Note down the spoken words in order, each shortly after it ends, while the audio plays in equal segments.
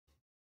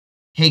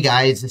Hey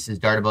guys, this is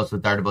Dartabos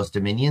with Dartabos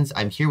Dominions.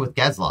 I'm here with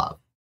Gazlov.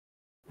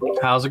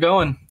 How's it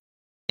going?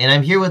 And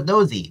I'm here with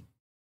Nosy.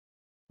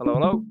 Hello,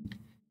 hello.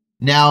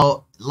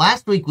 Now,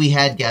 last week we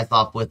had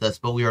Gazlov with us,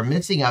 but we were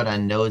missing out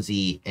on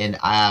Nosy, and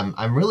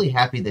I'm really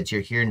happy that you're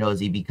here,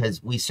 Nosy,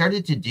 because we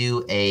started to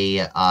do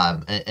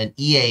an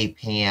EA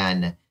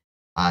Pan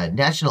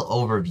national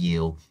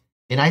overview,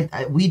 and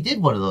we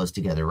did one of those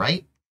together,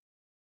 right?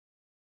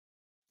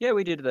 Yeah,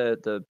 we did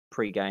the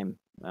pre-game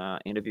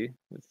interview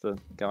with the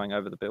going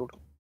over the build.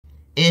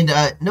 And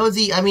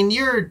Nosy, I mean,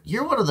 you're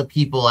one of the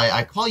people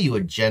I call you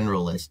a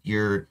generalist.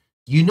 You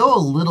know a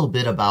little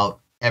bit about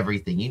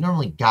everything. You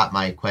normally got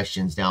my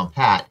questions down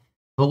pat.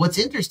 But what's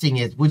interesting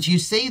is, would you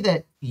say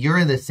that you're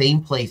in the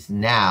same place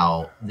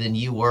now than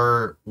you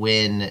were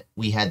when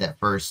we had that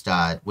first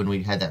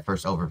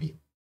overview?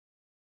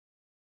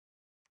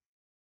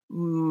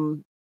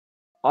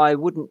 I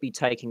wouldn't be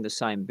taking the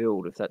same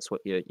build if that's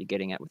what you're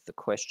getting at with the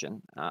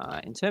question.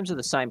 In terms of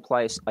the same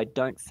place, I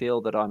don't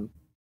feel that I'm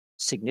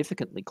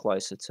significantly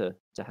closer to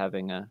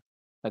having a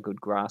good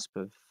grasp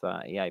of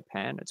EA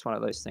Pan. It's one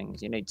of those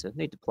things you need to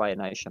play a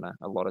nation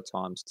a lot of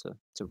times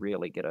to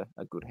really get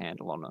a good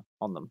handle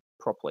on them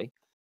properly.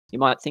 You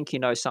might think you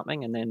know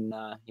something, and then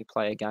you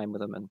play a game with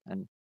them,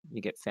 and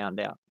you get found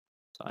out.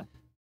 So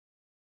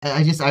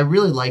I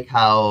really like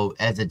how,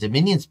 as a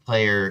Dominions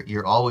player,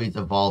 you're always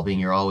evolving,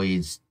 you're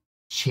always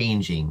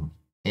changing,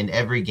 and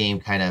every game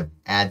kind of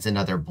adds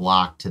another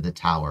block to the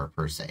tower,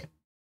 per se.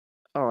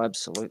 oh,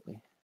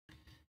 absolutely.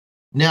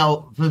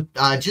 Now,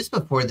 just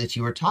before this,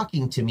 you were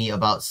talking to me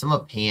about some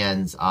of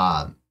Pan's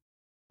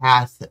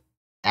path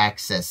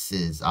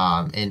accesses,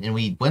 and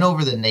we went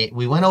over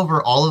we went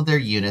over all of their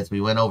units,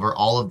 we went over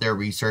all of their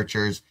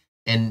researchers,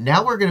 and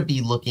now we're going to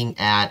be looking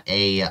at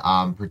a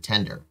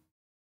pretender.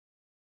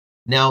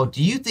 Now,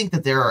 do you think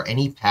that there are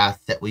any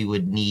paths that we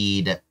would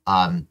need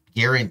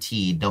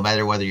guaranteed, no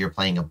matter whether you're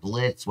playing a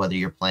blitz, whether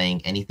you're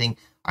playing anything?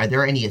 Are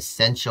there any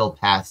essential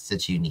paths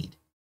that you need?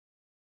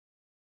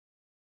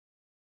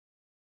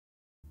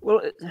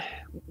 Well,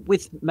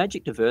 with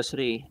Magic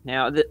Diversity,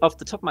 now, off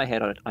the top of my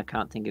head, I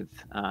can't think of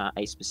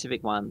a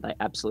specific one. They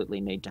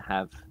absolutely need to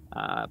have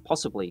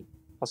possibly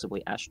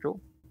Astral,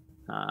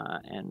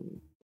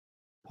 and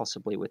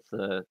possibly with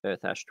the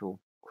Earth Astral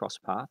cross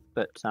path.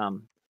 But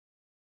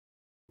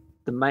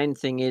the main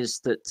thing is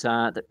that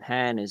that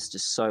Pan is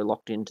just so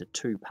locked into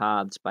two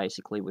paths,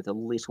 basically, with a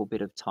little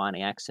bit of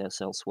tiny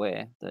access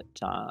elsewhere,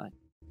 that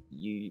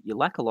you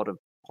lack a lot of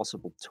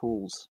possible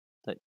tools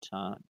that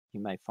you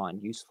may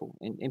find useful.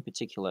 In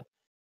particular,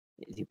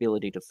 the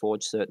ability to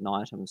forge certain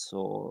items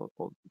or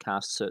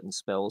cast certain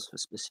spells for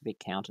specific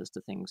counters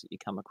to things that you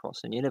come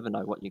across. And you never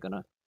know what you're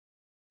going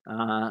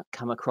to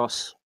come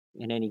across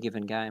in any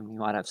given game. You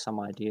might have some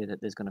idea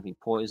that there's going to be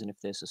poison if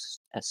there's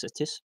a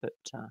Satis, but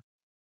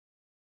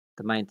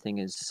the main thing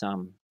is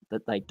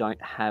that they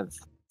don't have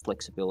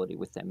flexibility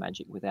with their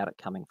magic without it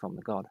coming from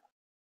the god.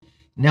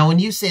 Now, when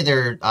you say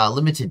they're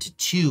limited to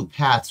two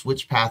paths,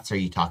 which paths are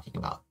you talking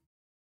about?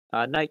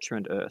 Nature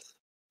and earth.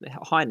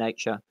 High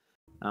nature.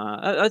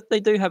 They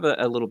do have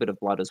a little bit of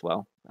blood as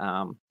well,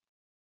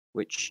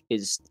 which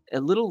is a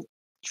little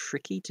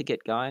tricky to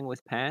get going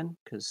with Pan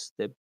because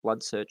their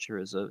blood searcher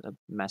is a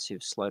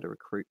massive slow to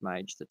recruit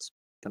mage that's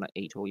going to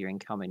eat all your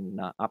income in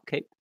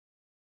upkeep.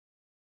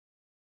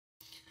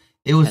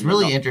 It was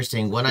really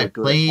interesting when I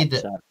played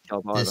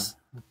this.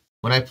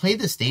 When I played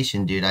the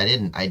station, dude,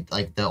 I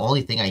like the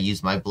only thing I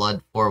used my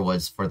blood for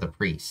was for the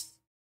priests,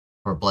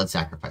 for blood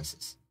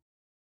sacrifices.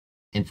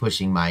 In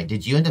pushing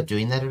did you end up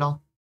doing that at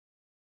all?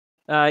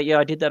 Yeah,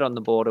 I did that on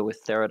the border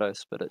with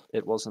Therados, but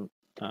it wasn't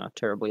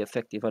terribly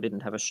effective. I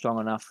didn't have a strong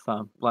enough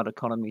blood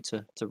economy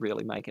to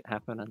really make it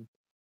happen,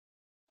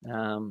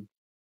 and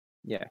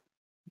yeah,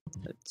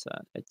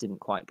 it didn't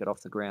quite get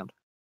off the ground.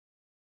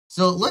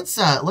 So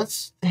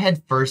let's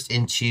head first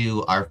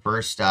into our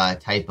first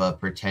type of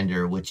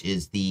pretender, which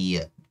is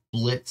the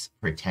blitz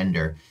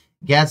pretender.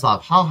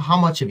 Gazlov, how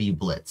much have you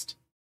blitzed?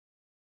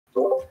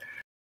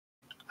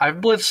 I've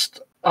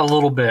blitzed a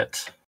little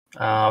bit,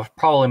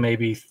 probably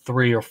maybe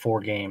 3 or 4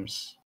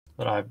 games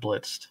that I've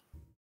blitzed.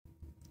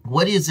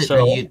 What is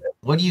it?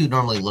 What do you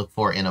normally look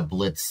for in a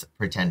blitz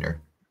pretender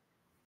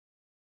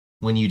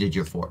when you did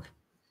your 4?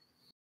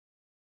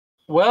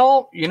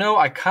 Well,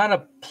 I kind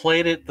of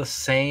played it the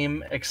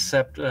same,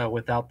 except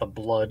without the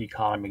blood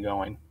economy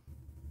going.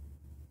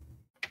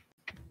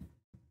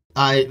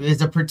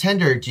 As a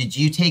pretender, did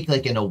you take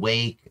like an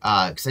awake?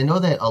 Because I know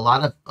that a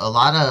lot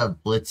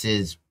of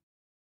blitzes,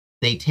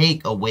 they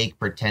take awake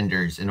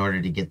pretenders in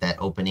order to get that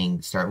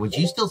opening start. Would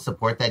you still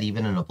support that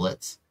even in a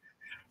blitz?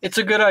 It's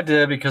a good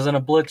idea because in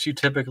a blitz you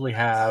typically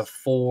have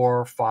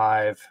 4,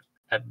 5,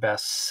 at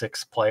best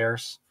 6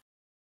 players.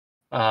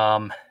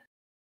 And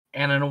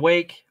in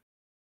awake,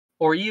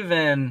 or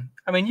even,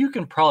 I mean, you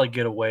can probably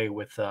get away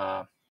with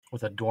a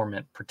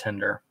dormant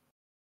pretender,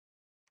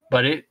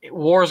 but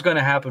war is going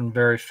to happen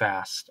very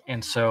fast,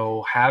 and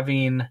so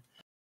having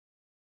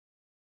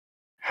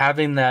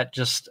that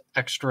just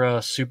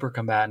extra super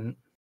combatant,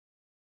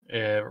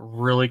 it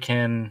really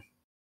can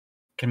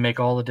make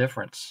all the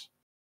difference.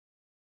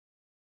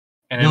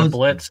 And in a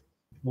blitz,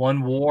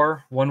 one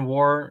war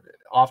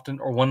often,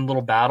 or one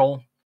little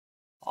battle,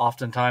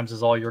 oftentimes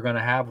is all you're going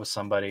to have with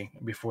somebody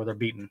before they're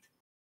beaten.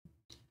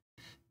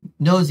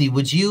 Nosy,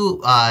 would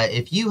you,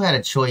 if you had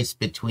a choice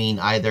between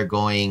either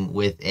going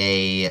with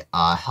a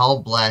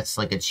Hellbless,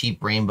 like a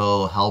cheap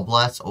rainbow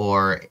Hellbless,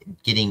 or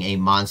getting a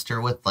monster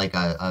with like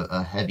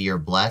a heavier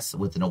bless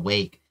with an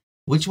awake,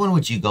 which one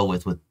would you go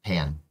with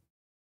Pan?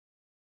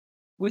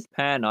 With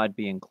Pan, I'd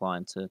be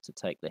inclined to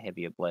take the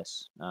heavier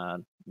bless,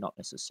 not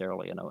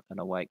necessarily an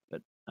awake,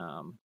 but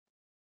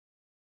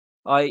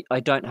I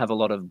don't have a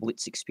lot of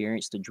blitz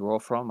experience to draw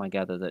from. I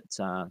gather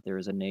that there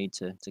is a need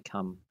to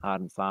come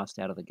hard and fast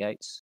out of the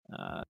gates.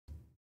 I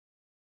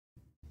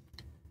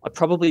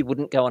probably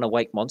wouldn't go an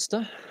awake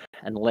monster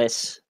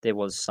unless there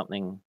was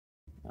something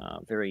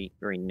very,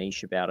 very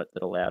niche about it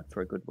that allowed for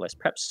a good bless.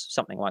 Perhaps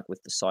something like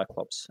with the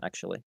Cyclops,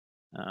 actually,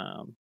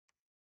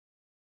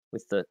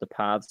 with the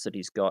paths that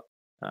he's got.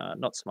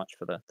 Not so much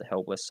for the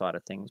Hellbless side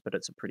of things, but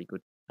it's a pretty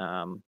good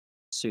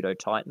pseudo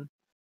Titan,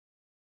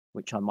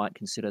 which I might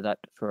consider that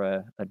for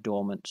a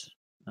dormant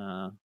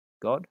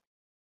god.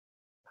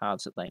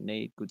 Paths that they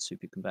need, good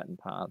super combatant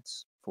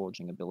paths,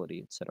 forging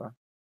ability, etc.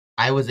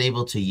 I was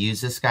able to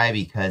use this guy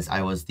because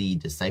I was the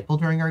disciple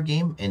during our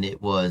game, and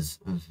it was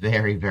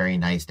very, very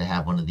nice to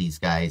have one of these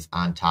guys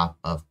on top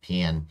of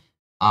Pan.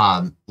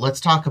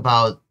 Let's talk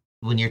about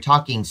when you're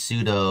talking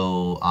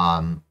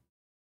pseudo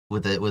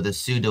with a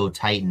pseudo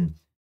Titan.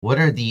 What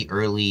are the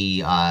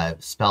early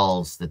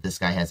spells that this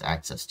guy has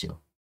access to?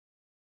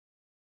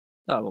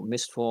 Oh, well,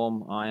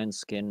 Mistform, Iron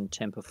Skin,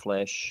 Temper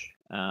Flesh.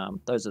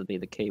 Those would be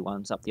the key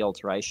ones up the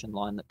alteration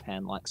line that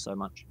Pan likes so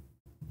much.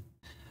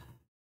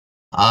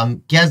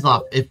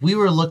 Geslov, if we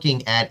were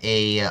looking at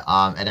a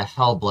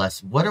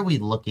Hellbless, what are we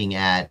looking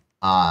at?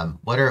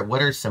 What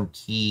are some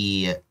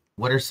key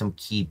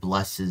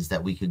blesses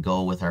that we could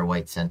go with our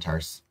white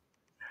centaurs?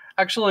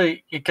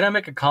 Actually, can I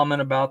make a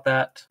comment about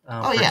that,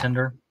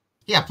 Pretender?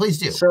 Yeah, please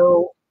do.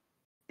 So,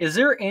 is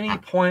there any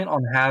point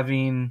on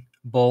having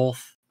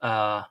both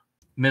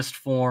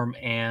Mistform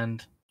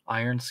and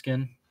Iron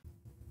Skin?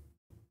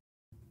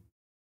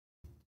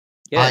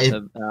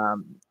 Yeah,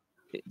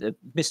 the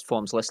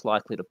Mistform's less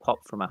likely to pop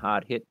from a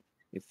hard hit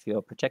if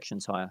your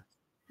protection's higher.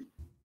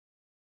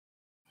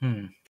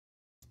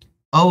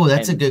 Oh,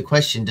 that's a good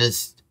question.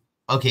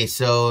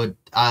 So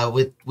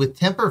with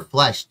Temper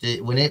Flesh,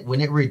 when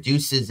it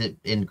reduces it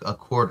in a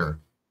quarter,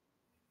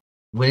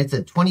 when it's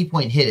a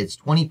 20-point hit, it's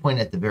 20 point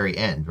at the very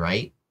end,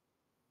 right?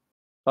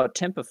 Oh,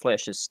 Temper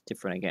Flesh is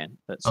different again.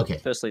 But okay.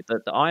 Firstly,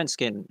 the Iron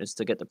Skin is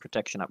to get the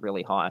protection up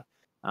really high,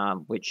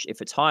 which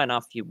if it's high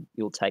enough,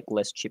 you'll take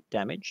less chip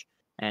damage,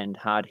 and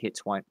hard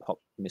hits won't pop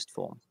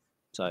Mistform.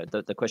 So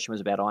the question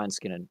was about Iron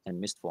Skin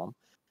and Mistform.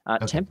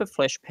 Temper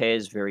Flesh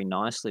pairs very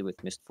nicely with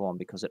Mistform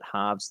because it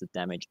halves the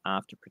damage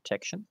after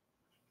protection.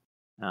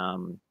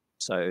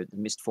 So the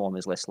Mistform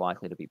is less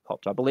likely to be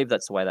popped. I believe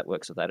that's the way that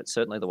works with that. It's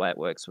certainly the way it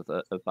works with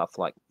a buff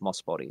like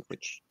Moss Body,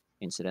 which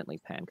incidentally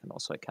Pan can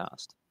also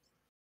cast.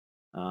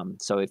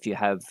 So if you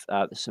have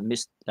some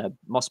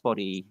Moss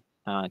Body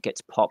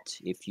gets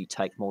popped if you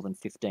take more than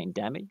 15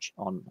 damage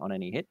on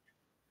any hit,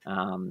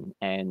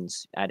 and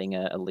adding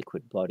a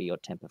Liquid Bloody or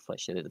Temper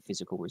Flesh, they're the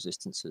physical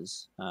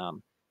resistances,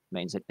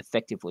 means that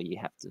effectively you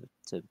have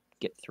to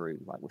get through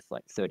with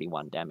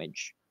 31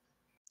 damage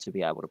to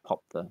be able to pop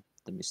the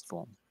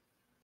Mistform.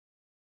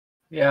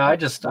 Yeah, I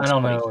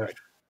don't know if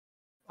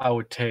I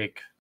would take.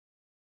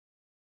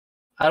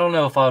 I don't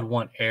know if I would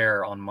want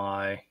air on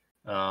my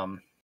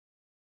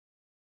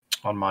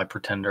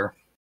Pretender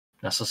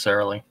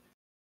necessarily,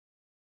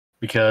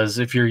 because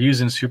if you're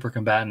using super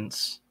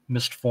combatants,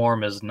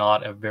 Mistform is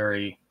not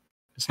very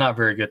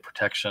good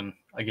protection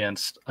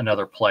against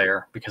another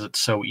player because it's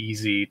so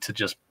easy to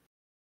just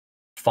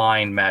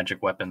find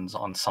magic weapons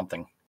on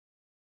something.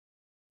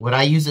 What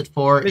I use it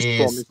for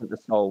Mistform isn't the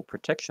sole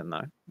protection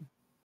though.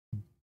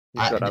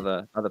 You've got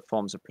other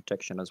forms of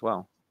protection as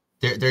well.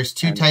 There's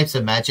two types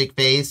of magic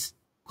phase: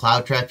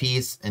 Cloud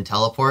Trapeze and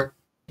Teleport.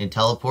 And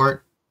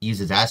Teleport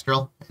uses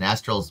Astral, and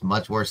Astral is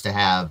much worse to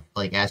have,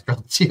 like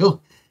Astral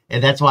 2,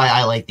 and that's why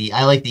I like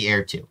the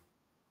Air 2.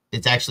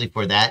 It's actually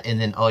for that.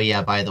 And then, oh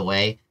yeah, by the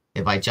way,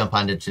 if I jump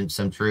onto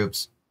some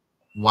troops,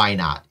 why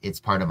not? It's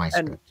part of my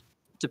script.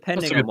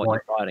 Depending on what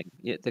you're fighting,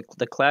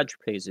 the Cloud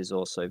Trapeze is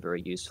also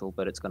very useful,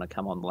 but it's going to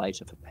come on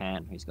later for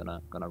Pan, who's going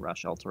to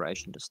rush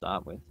Alteration to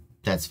start with.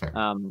 That's fair.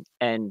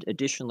 And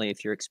additionally,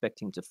 if you're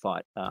expecting to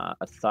fight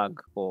a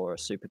thug or a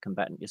super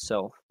combatant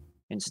yourself,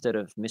 instead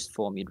of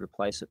Mistform, you'd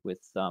replace it with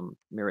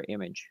Mirror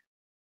Image.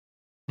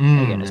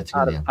 Again, it's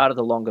part of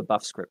the longer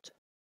buff script.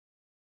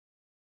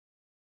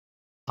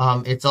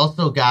 It's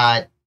also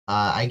got,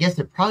 I guess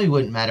it probably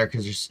wouldn't matter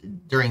because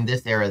during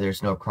this era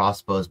there's no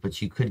crossbows,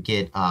 but you could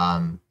get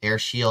Air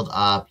Shield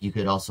up. You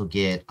could also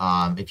get,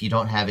 if you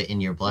don't have it in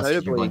your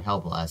Blessed, you're going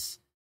Hellbless,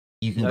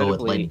 you can go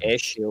with Lightning. Air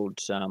Shield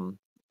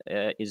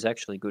is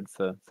actually good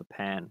for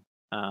Pan.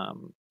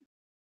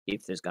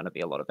 If there's going to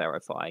be a lot of arrow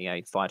fire,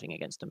 fighting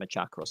against a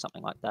Machaka or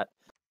something like that,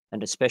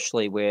 and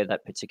especially where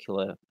that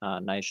particular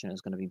nation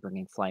is going to be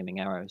bringing flaming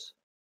arrows.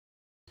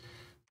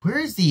 Where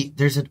is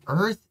there's an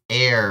earth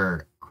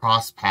air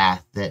cross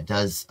path that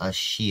does a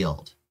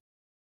shield.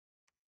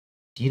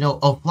 Do you know?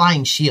 Oh,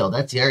 flying shield.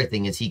 That's the other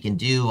thing is he can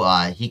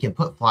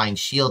put flying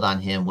shield on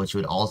him, which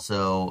would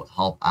also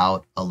help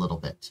out a little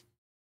bit.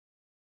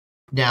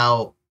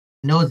 Now,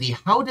 Nosy,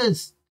 can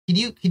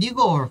you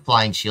go over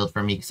flying shield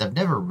for me? Because I've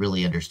never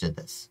really understood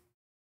this.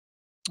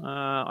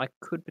 I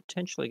could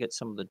potentially get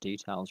some of the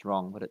details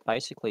wrong, but it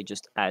basically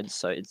just adds,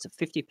 so it's a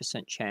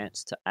 50%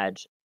 chance to add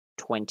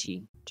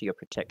 20 to your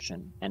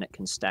protection, and it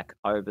can stack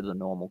over the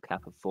normal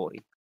cap of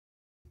 40.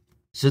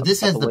 So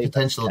this has the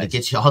potential to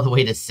get you all the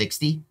way to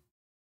 60?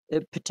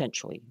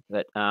 Potentially,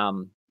 but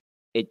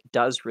it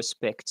does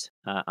respect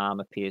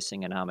armor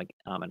piercing and armor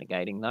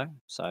negating, though.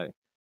 So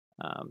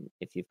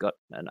if you've got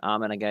an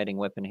armor negating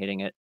weapon hitting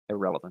it,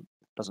 irrelevant.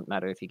 Doesn't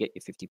matter if you get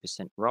your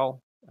 50%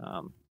 roll.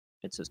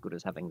 It's as good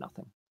as having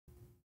nothing.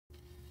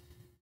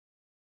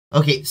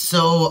 Okay,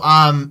 so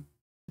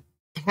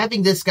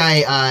having this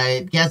guy,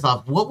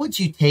 Gazlov, what would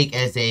you take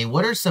as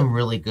what are some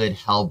really good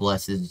Hell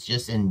Blesses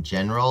just in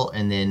general,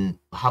 and then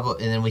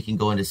we can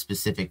go into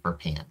specific for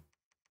Pan.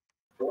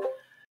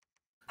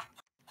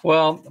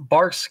 Well,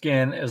 Bark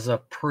Skin is a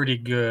pretty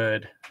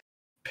good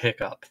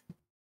pickup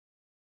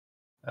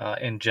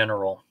in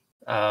general.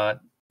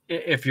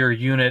 If your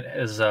unit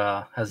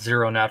has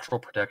 0 natural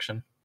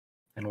protection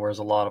and wears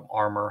a lot of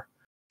armor,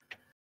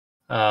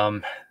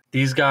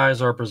 these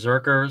guys are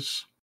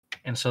berserkers,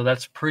 and so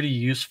that's pretty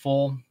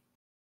useful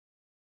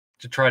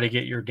to try to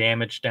get your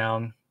damage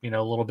down, a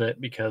little bit,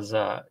 because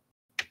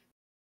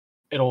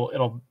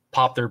it'll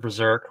pop their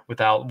berserk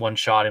without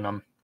one-shotting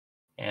them,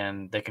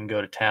 and they can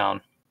go to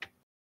town.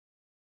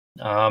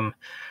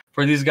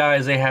 For these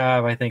guys, they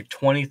have, I think,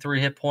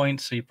 23 hit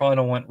points, so you probably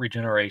don't want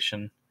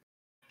regeneration.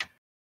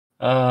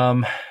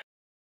 But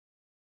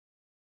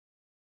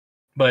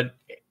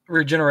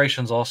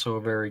regeneration is also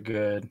a very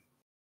good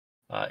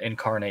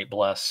incarnate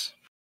bless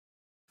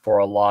for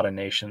a lot of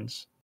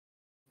nations.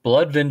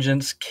 Blood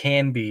Vengeance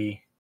can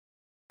be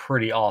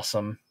pretty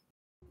awesome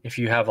if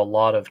you have a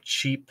lot of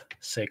cheap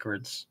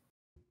sacreds.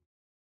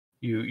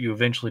 You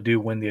eventually do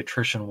win the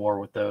attrition war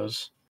with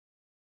those.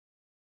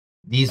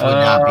 These would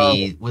not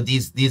be.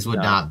 These would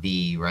not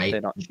be, right?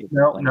 They're not cheap.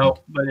 No.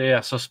 But yeah,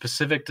 so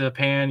specific to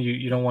Pan,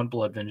 you don't want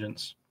Blood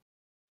Vengeance.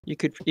 You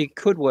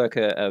could work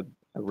a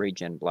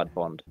regen blood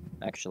bond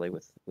actually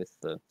with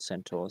the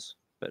centaurs,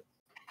 but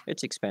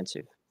it's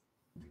expensive.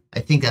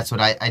 I think that's what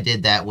I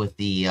did that with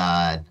the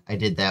I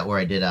did that where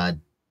I did a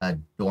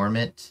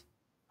dormant,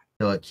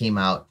 so it came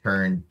out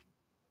turn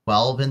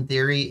 12 in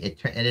theory. It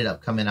ended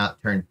up coming out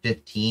turn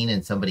 15,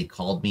 and somebody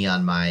called me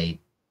on my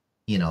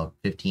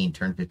 15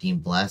 turn 15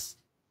 bless.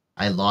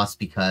 I lost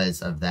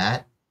because of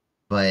that,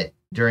 but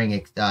during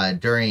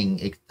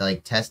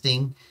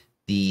testing,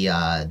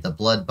 the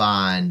blood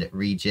bond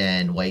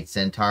regen white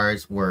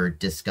centaurs were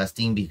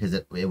disgusting because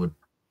it would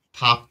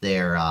pop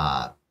their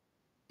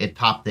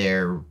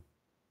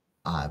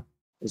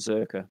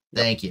berserker.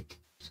 Thank you.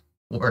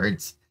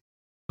 Words.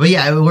 But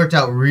yeah, it worked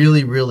out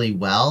really, really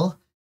well.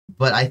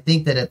 But I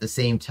think that at the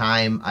same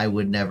time, I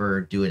would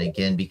never do it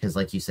again because,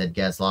 like you said,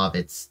 Gazlov,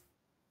 it's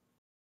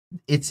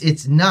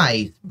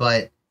nice,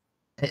 but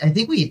I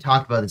think we had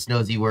talked about this,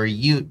 Nosy, where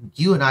you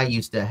and I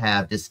used to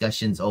have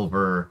discussions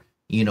over,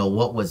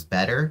 what was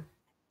better,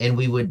 and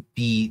we would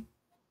be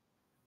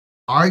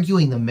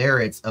arguing the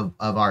merits of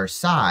our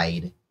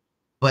side,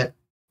 but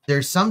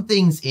there's some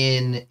things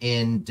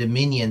in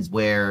Dominions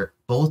where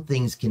both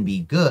things can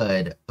be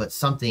good, but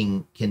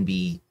something can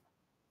be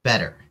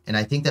better. And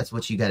I think that's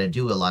what you got to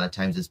do a lot of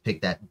times is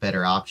pick that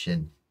better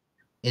option.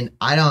 And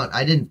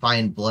I didn't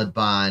find Blood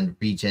Bond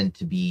regen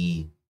to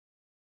be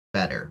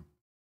better.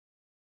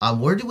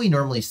 Where do we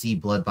normally see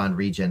Blood Bond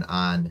regen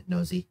on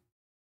Nosy?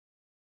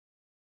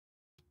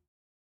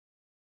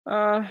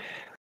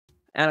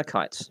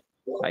 Anakites,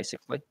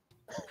 basically.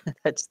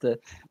 That's the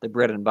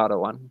bread and butter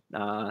one.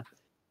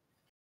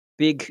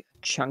 Big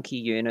chunky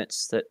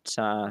units that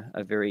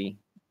are very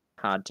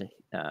hard to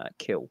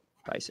kill,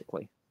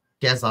 basically.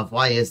 Gazlov,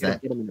 why is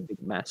that? Get them in a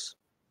big mass.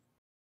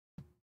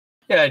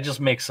 Yeah, it just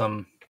makes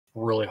them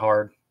really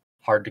hard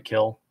to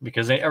kill,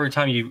 because every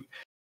time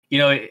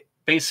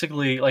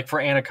basically, like for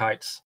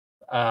Anakites,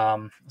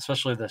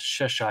 especially the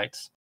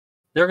Shishites,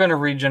 they're going to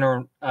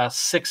regenerate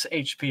 6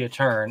 HP a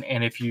turn,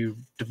 and if you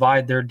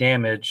divide their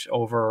damage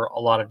over a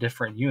lot of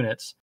different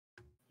units,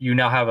 you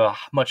now have a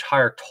much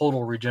higher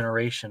total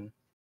regeneration.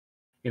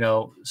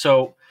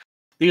 So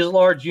these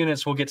large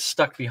units will get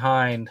stuck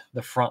behind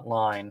the front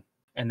line,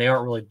 and they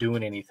aren't really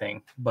doing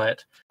anything.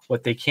 But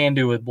what they can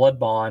do with Blood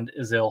Bond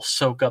is they'll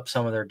soak up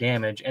some of their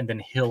damage and then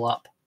heal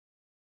up.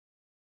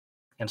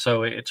 And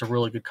so it's a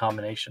really good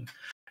combination.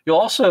 You'll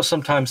also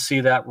sometimes see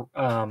that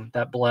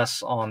that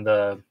bless on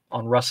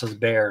Russ's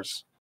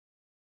bears.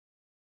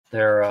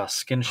 Their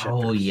skin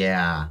shifters. Oh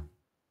yeah,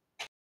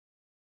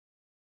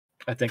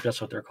 I think that's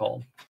what they're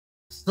called.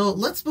 So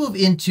let's move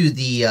into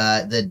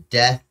the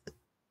death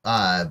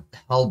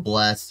hell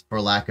bless, for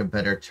lack of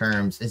better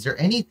terms. Is there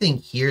anything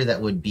here that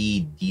would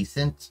be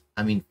decent?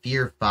 I mean,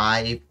 Fear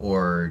 5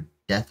 or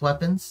death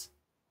weapons?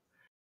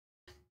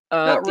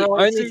 Not The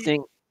really. only See,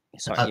 thing.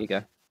 Sorry, you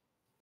go.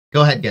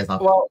 Go ahead,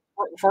 Gazloff. well,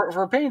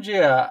 for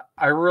Pangea,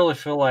 I really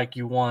feel like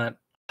you want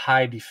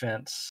high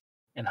defense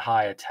and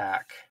high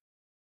attack.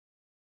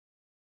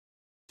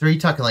 So are you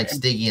talking like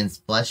Stygian's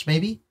flesh,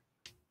 maybe?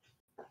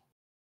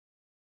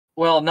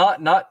 Well,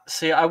 not.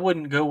 See, I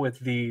wouldn't go with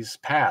these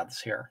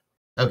paths here.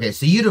 Okay,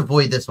 so you'd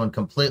avoid this one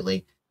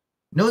completely.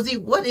 Nosy,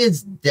 what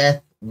is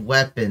death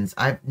weapons?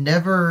 I've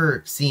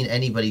never seen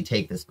anybody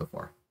take this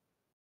before.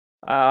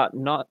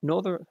 Nor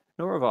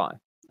have I.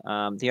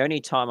 The only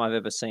time I've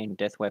ever seen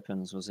death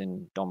weapons was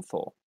in Dom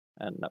 4,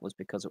 and that was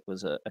because it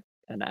was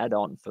an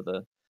add-on for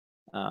the.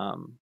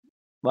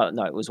 Well,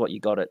 no, it was what you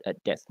got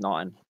at Death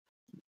 9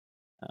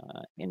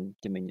 in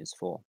Dominions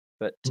 4.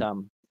 But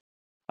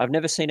I've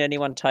never seen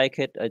anyone take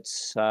it.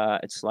 It's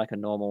like a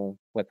normal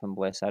weapon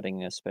bless,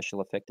 adding a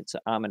special effect. It's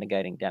armor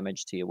negating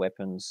damage to your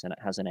weapons, and it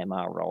has an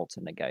MR roll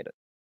to negate it.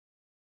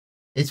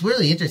 It's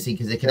really interesting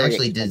because it can Very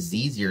actually expensive.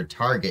 disease your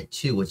target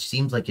too, which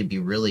seems like it'd be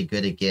really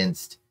good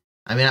against.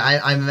 I mean,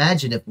 I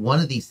imagine if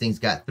one of these things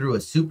got through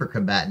a super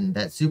combatant,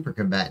 that super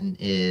combatant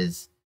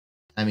is,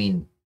 I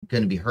mean,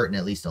 going to be hurting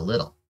at least a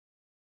little.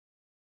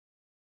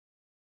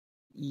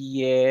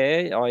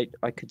 Yeah,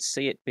 I could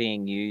see it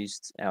being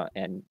used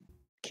and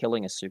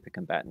killing a super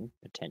combatant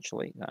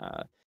potentially.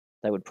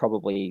 They would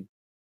probably,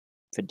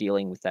 for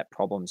dealing with that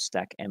problem,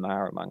 stack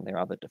MR among their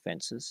other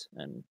defenses,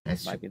 and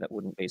That's true. maybe that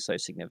wouldn't be so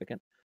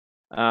significant.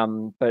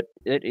 But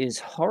it is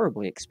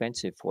horribly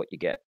expensive for what you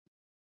get.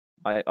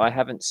 I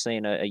haven't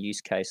seen a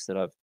use case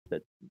that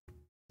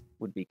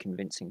would be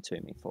convincing to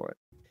me for it.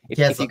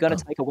 If you're going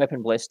to take a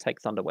weapon bless, take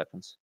thunder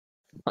weapons.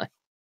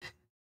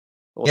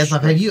 Yes,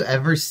 have you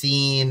ever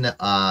seen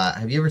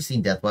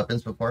death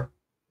weapons before?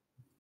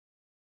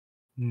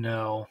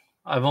 No,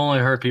 I've only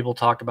heard people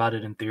talk about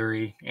it in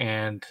theory,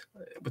 and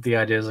with the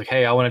idea is like,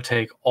 hey, I want to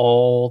take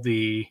all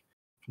the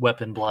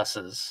weapon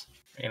blesses.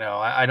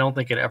 I don't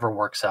think it ever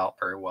works out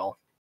very well.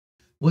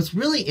 What's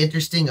really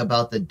interesting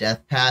about the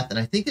death path, and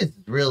I think it's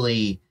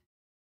really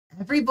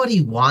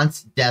everybody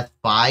wants Death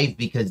 5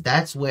 because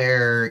that's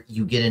where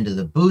you get into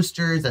the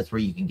boosters, that's where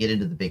you can get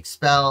into the big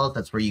spells,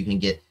 that's where you can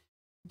get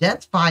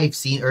Death 5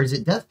 or is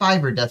it Death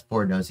 5 or Death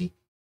 4, Nosy?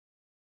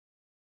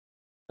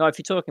 No, if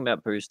you're talking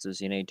about boosters,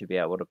 you need to be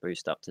able to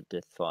boost up to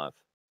Death 5.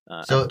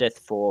 So at Death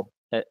 4,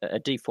 a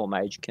D4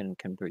 mage can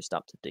boost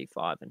up to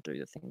D5 and do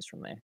the things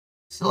from there.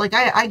 So like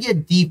I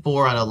get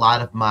D4 on a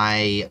lot of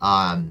my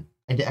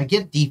I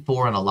get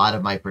D4 on a lot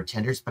of my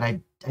pretenders, but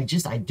I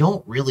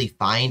don't really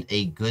find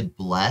a good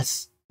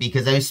bless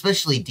because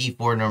especially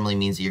D4 normally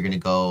means that you're going to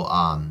go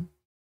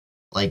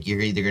like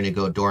you're either going to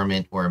go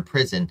dormant or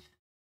imprison.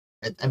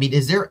 I mean,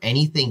 is there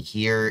anything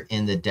here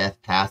in the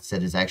death paths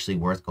that is actually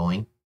worth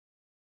going?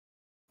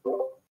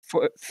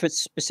 For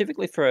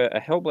specifically for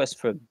a Hellblast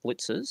for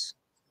blitzers,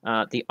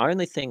 the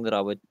only thing that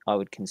I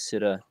would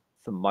consider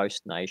for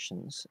most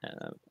nations,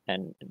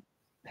 and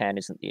Pan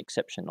isn't the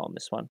exception on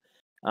this one,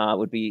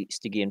 would be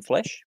Stygian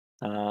flesh.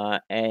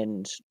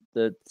 And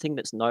the thing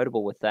that's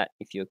notable with that,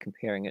 if you're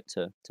comparing it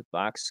to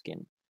bark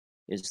skin,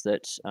 is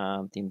that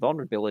the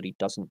invulnerability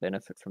doesn't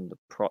benefit from the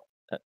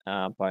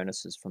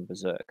bonuses from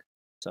Berserk.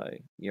 So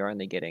you're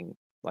only getting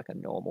like a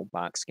normal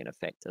bark skin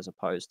effect as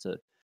opposed to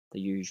the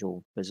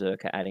usual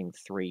Berserker adding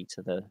 3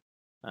 to the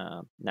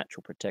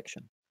natural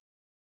protection.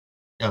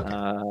 Okay.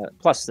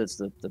 Plus, there's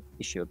the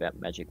issue about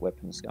magic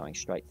weapons going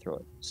straight through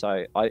it.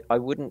 So I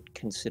wouldn't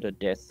consider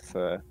death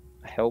for a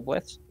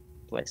Hellbless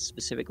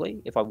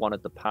specifically. If I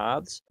wanted the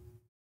paths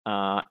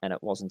and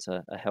it wasn't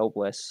a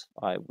Hellbless,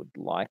 I would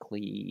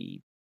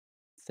likely,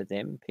 for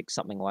them, pick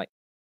something like...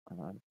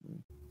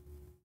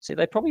 see,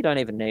 they probably don't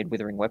even need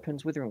Withering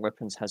Weapons. Withering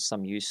Weapons has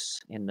some use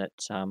in that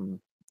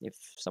if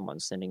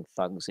someone's sending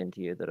thugs into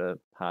you that are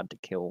hard to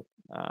kill,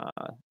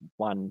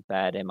 one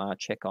bad MR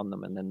check on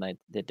them and then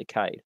they're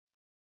decayed.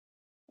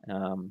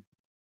 But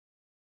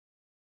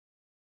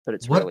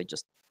it's really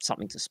just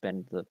something to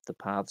spend the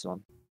paths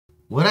on.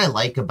 What I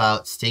like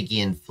about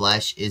Stygian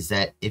flesh is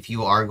that if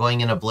you are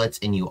going in a blitz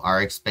and you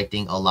are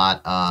expecting a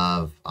lot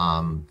of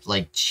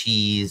like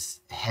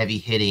cheese, heavy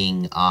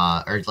hitting,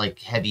 or like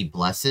heavy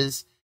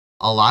blesses,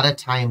 a lot of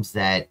times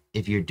that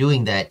if you're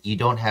doing that, you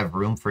don't have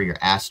room for your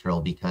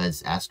astral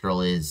because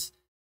astral is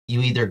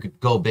you either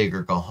go big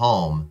or go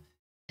home.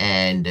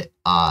 And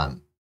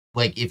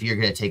like if you're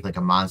gonna take like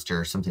a monster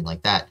or something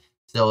like that,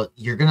 so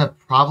you're gonna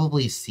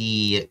probably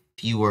see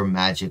fewer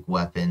magic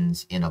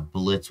weapons in a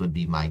blitz would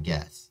be my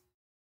guess.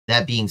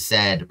 That being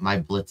said, my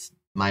blitz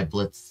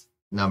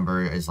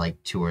number is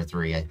like 2 or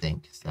 3, I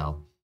think.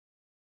 So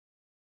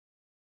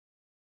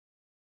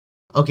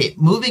okay,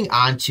 moving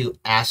on to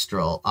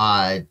astral.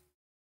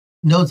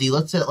 Nosy,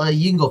 let's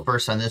you can go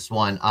first on this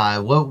one.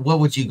 What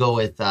would you go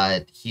with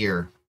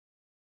here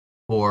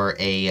for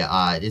a?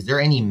 Is there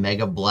any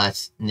mega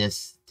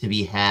blessedness to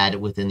be had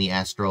within the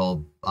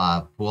astral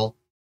pool?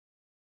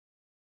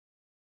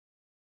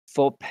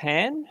 For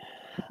Pan,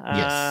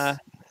 Yes.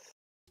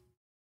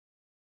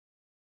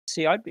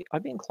 See, I'd be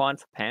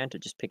inclined for Pan to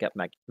just pick up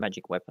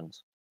magic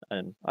weapons,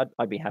 and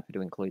I'd be happy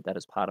to include that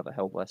as part of a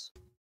Hellbless.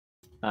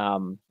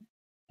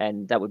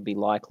 and that would be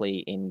likely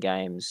in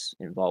games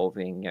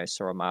involving,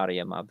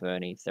 Soromaria,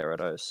 Marverni,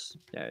 Therados,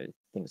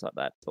 things like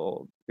that,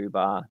 or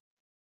Ubar.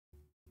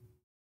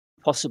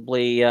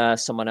 Possibly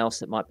someone else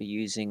that might be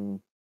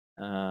using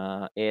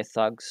air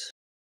thugs.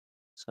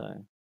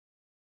 So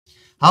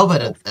How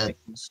about elf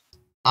chickens.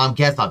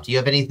 Gathop, do you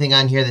have anything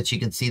on here that you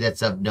can see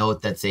that's of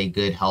note that's a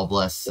good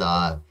Hellbless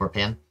for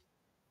Pan?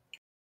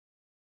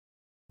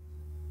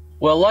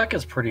 Well, luck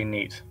is pretty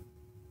neat.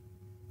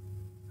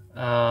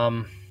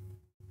 But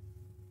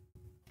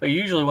you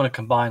usually want to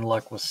combine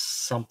luck with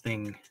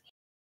something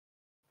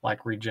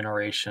like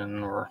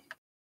regeneration or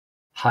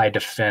high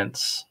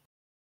defense.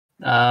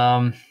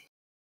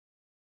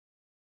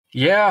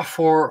 Yeah,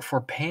 for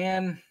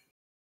Pan,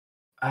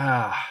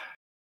 I'm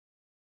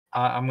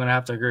gonna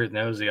have to agree with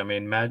Nosy. I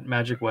mean,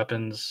 magic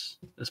weapons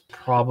is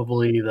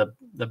probably the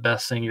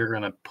best thing you're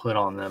gonna put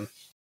on them.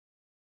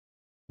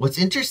 What's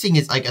interesting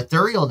is like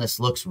etherealness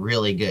looks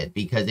really good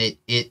because it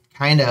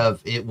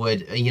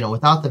would,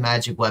 without the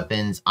magic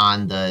weapons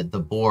on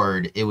the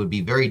board, it would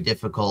be very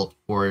difficult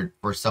for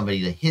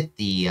somebody to hit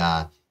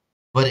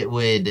but it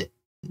would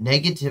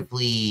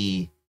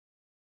negatively.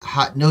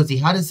 Nosy,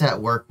 how does that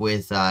work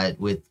with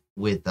Zerking?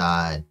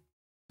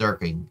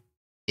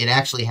 It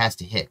actually has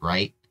to hit,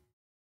 right?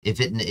 If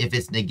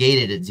it's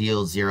negated, it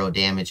deals 0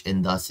 damage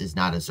and thus is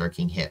not a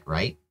Zerking hit,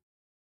 right?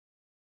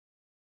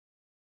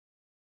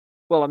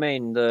 Well, I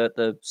mean,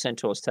 the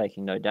centaurs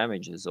taking no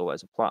damage is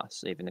always a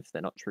plus, even if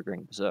they're not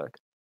triggering berserk.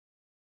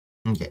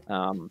 Okay.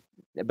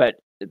 But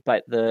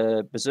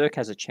the berserk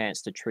has a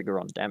chance to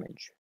trigger on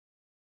damage.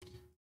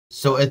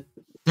 So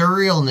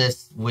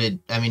etherealness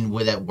would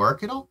that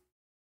work at all?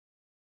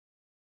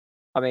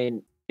 I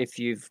mean, if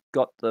you've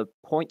got the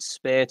points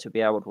spare to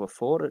be able to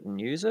afford it and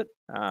use it,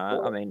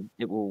 I mean,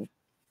 it will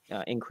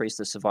increase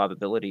the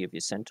survivability of your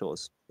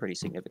centaurs pretty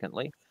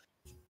significantly.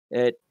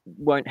 It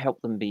won't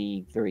help them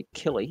be very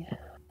killy,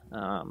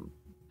 and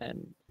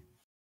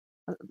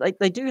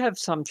they do have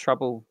some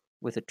trouble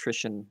with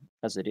attrition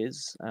as it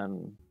is.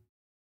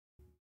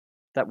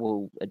 That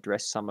will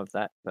address some of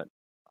that, but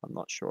I'm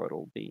not sure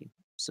it'll be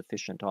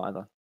sufficient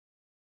either.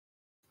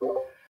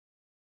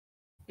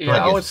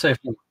 Yeah, I would say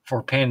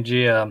for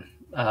Pangea,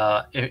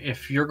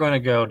 if you're going to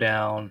go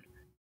down,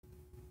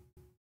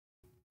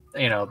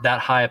 that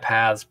high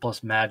paths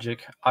plus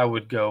magic, I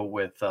would go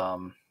with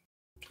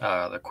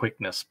the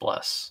quickness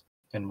bless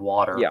in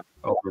water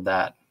over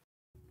that.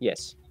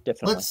 Yes,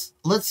 definitely.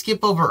 Let's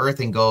skip over Earth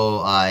and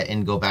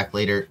go back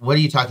later. What are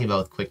you talking about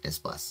with quickness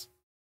bless?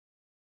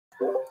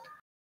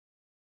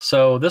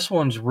 So this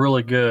one's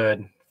really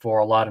good for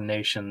a lot of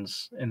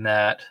nations in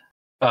that,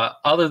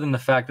 other than the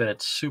fact that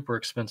it's super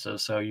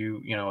expensive. So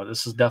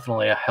this is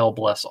definitely a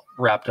Hellbless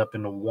wrapped up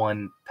into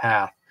one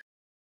path.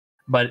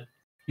 But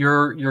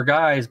your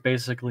guys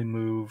basically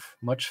move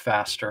much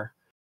faster.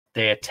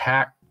 They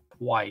attack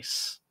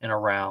twice in a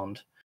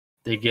round.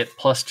 They get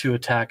 +2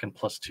 attack and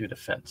 +2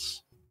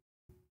 defense.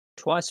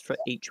 Twice for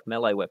each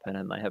melee weapon,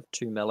 and they have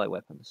 2 melee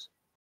weapons.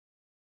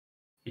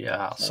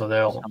 Yeah, so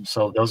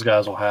those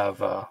guys will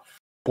have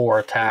 4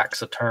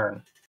 attacks a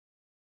turn.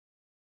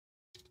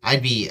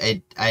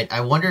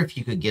 I wonder if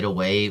you could get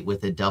away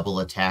with a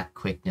double attack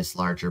quickness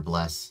larger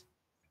bless.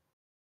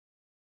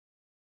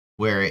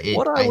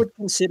 What I would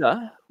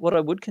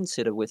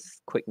consider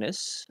with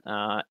quickness,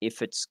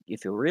 if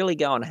you're really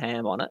going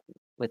ham on it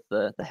with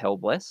the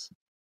Hellbless,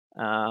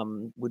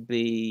 would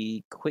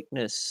be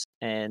quickness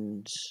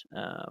and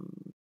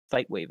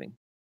fate weaving.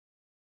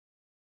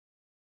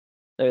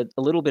 There's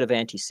a little bit of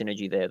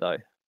anti-synergy there though,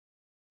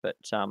 but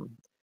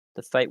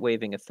the fate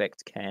weaving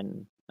effect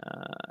can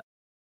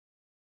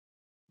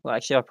well,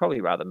 actually, I'd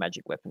probably rather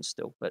magic weapons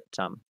still, but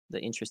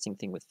the interesting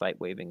thing with fate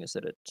weaving is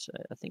that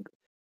I think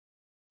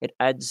it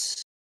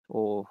adds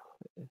a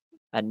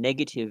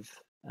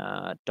negative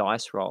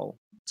dice roll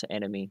to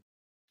enemy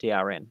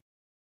DRN.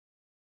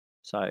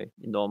 So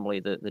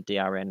normally the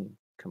DRN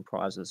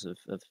comprises of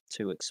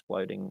 2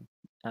 exploding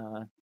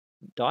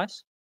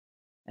dice,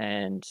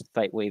 and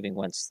fate weaving,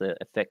 once the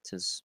effect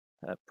is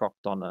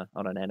procced on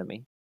an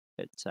enemy,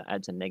 it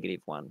adds a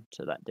 -1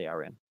 to that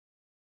DRN.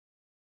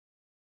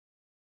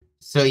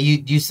 So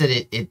you said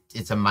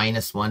it's a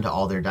 -1 to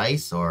all their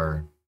dice,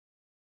 or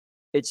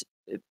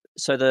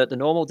so the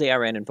normal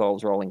DRN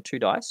involves rolling 2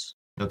 dice.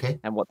 Okay.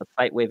 And what the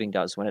fate weaving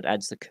does when it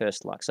adds the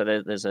cursed luck. So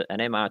there's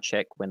an MR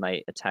check when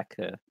they attack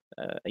a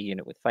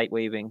unit with fate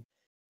weaving.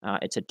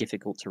 It's a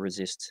difficult to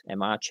resist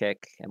MR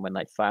check, and when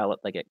they fail it,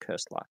 they get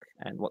cursed luck.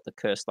 And what the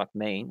cursed luck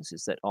means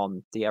is that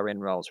on DRN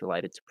rolls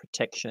related to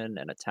protection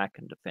and attack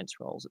and defense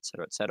rolls,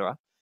 etc.,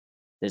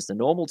 there's the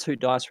normal 2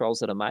 dice rolls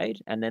that are made,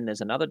 and then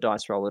there's another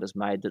dice roll that is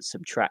made that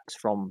subtracts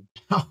from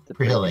the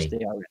previous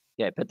DRN.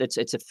 Yeah, but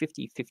it's a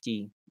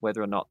 50-50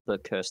 whether or not the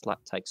cursed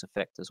luck takes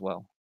effect as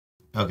well.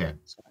 Okay.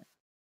 So,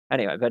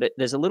 anyway, but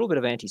there's a little bit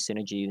of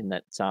anti-synergy in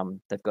that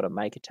they've got to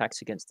make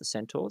attacks against the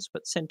centaurs,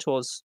 but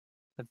centaurs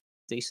have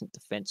decent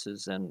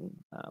defenses,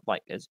 and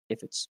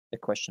if it's a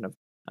question of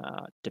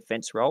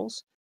defense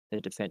rolls,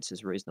 their defense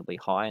is reasonably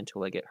high until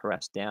they get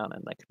harassed down,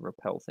 and they can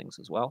repel things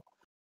as well.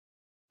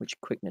 which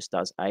quickness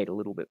does aid a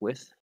little bit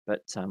with.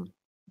 But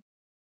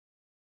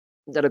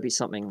that'd be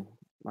something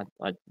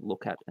I'd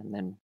look at and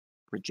then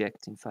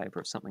reject in favor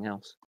of something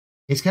else.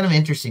 It's kind of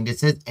interesting. It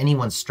says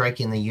anyone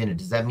striking the unit.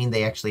 Does that mean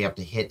they actually have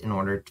to hit in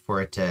order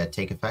for it to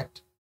take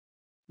effect?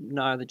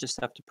 No, they just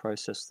have to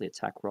process the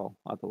attack roll,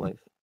 I believe.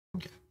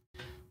 Okay.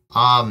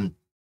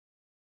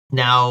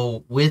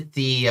 Now with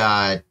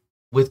the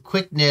with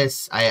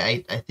quickness,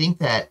 I think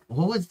that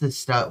what was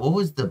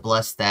the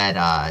bless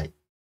that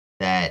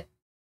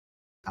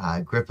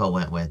Grippo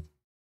went with?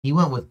 He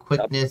went with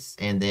quickness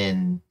and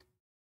then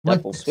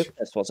double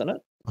swiftness, wasn't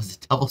it? Was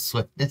it double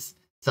swiftness?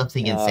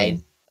 Something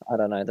insane. I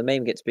don't know. The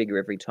meme gets bigger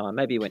every time.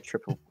 Maybe he went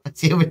triple.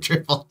 See, it went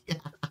triple. Yeah.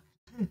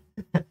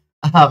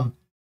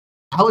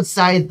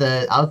 Outside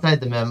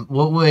the mem,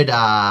 what would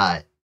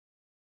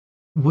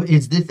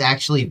is this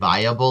actually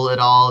viable at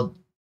all?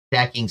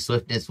 Stacking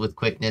swiftness with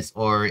quickness,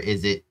 or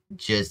is it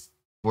just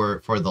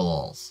for the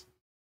lulz?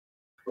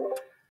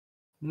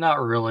 Not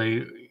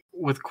really.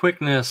 With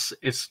quickness,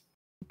 it's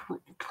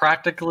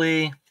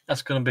practically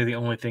that's going to be the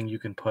only thing you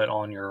can put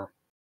on your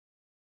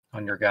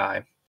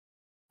guy.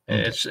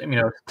 Okay. It's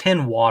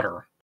 10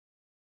 water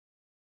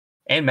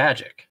and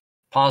magic,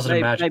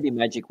 positive magic. Maybe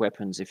magic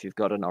weapons if you've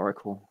got an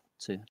oracle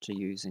to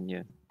use in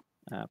your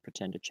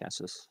pretender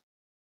chassis.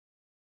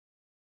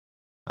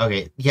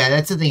 Okay, yeah,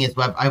 that's the thing is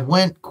I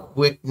went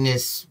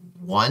quickness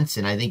once,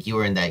 and I think you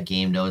were in that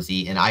game,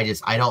 Nosy, and I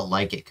don't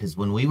like it because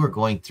when we were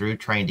going through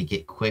trying to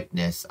get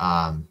quickness,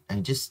 and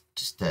just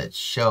to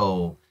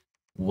show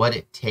what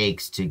it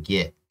takes to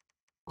get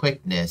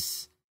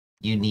quickness,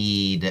 you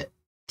need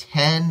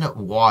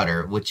 10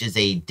 water, which is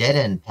a dead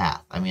end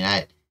path. I mean,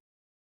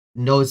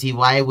 Nosy,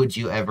 why would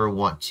you ever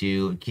want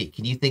to?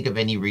 Can you think of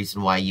any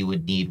reason why you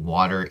would need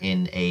water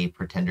in a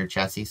pretender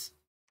chassis?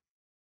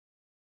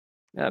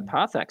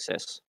 Path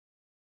access.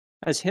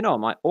 As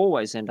Hinnom, I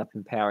always end up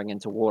empowering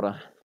into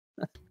water.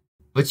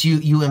 But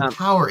you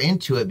empower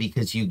into it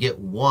because you get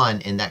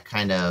one, and that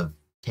kind of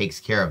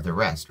takes care of the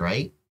rest,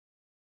 right?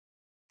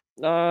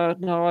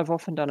 No, I've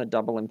often done a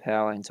double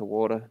empower into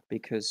water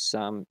because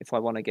if I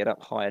want to get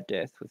up higher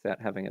death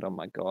without having it on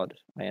my god,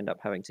 I end up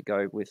having to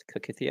go with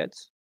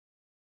Kokithiads.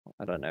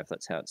 I don't know if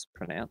that's how it's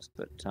pronounced,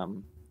 but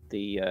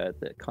the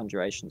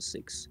Conjuration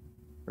 6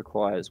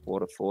 requires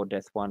water 4,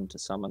 death 1 to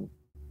summon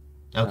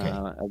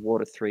a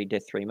water 3,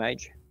 death 3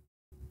 mage.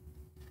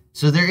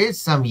 So there is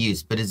some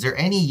use, but is there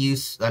any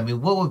use? I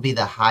mean, what would be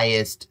the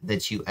highest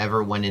that you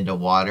ever went into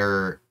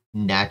water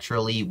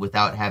naturally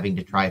without having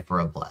to try for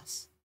a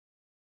bless?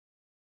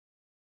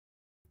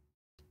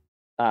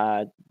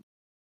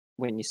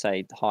 When you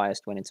say the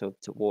highest went into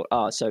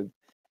water, so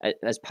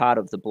as part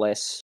of the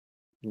bless,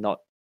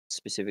 not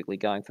specifically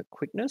going for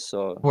quickness,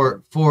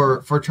 or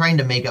for trying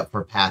to make up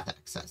for path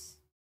access.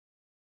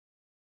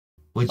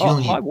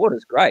 High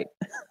water's great.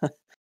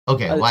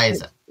 Okay, why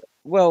is that?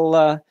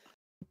 Well,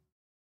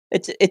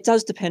 it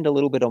does depend a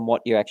little bit on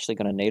what you're actually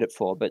going to need it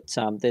for, but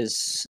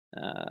there's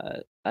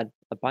a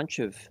bunch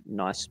of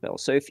nice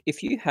spells. So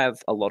if you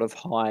have a lot of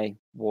high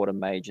water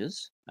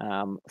mages,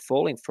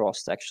 Falling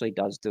Frost actually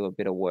does do a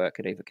bit of work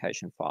at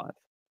Evocation 5.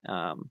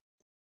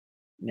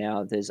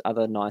 Now, there's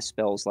other nice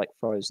spells like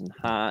Frozen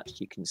Heart.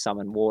 You can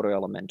summon water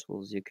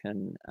elementals. You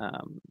can,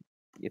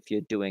 if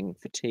you're doing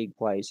fatigue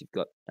plays, you've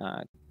got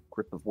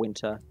Grip of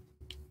Winter.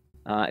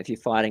 If you're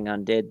fighting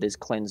undead, there's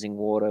Cleansing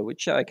Water,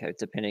 which, okay,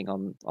 depending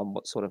on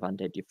what sort of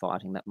undead you're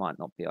fighting, that might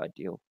not be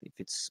ideal. If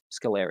it's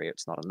skill area,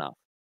 it's not enough.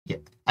 Yeah,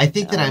 I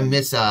think that I'm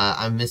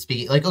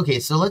misspeaking. Like, okay,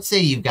 so let's say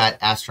you've got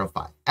Astral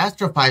 5.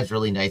 Astral 5 is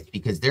really nice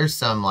because there's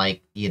some,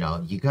 like, you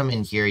come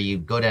in here, you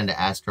go down to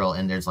Astral,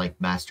 and there's,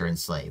 like, Master and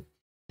Slave.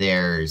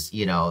 There's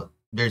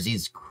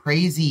these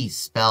crazy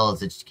spells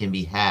that can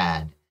be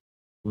had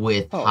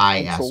with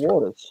high Astral.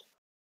 Waters.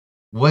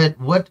 What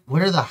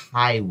are the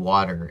high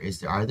water?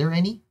 Are there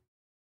any?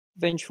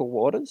 Vengeful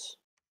Waters.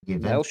 Okay,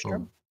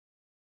 Maelstrom.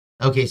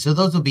 Okay, so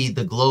those will be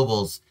the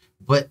globals.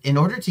 But in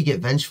order to get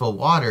Vengeful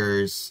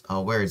Waters,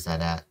 where is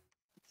that at?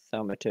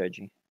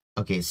 Thaumaturgy.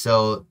 Okay,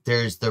 so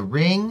there's the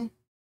ring.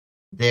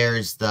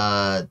 There's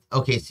the...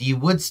 Okay, so you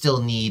would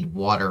still need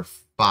water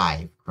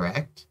 5,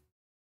 correct?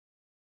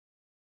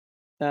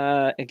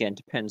 Again,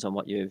 depends on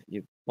what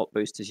what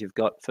boosters you've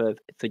got for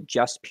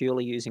just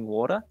purely using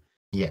water.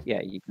 Yeah,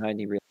 you can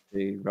only really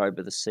do Robe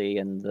of the Sea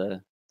and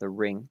the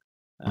ring.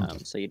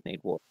 So you'd need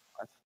water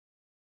 5.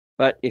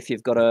 But if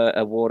you've got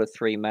a water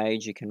 3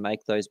 mage, you can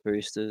make those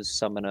boosters,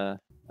 summon a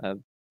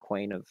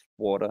Queen of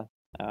Water,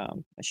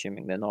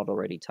 assuming they're not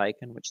already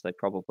taken, which they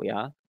probably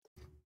are.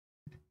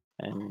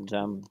 And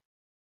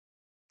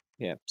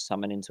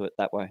summon into it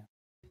that way.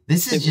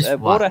 This is just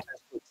water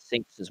has good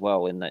sinks as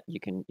well, in that you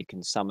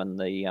can summon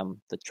the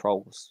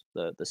trolls,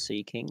 the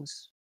Sea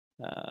Kings,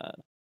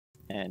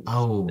 and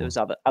there's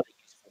other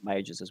useful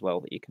mages as well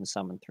that you can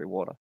summon through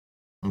water.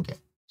 Okay.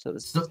 So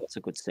there's lots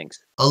of good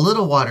sinks. A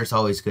little water's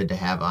always good to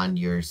have on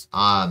yours.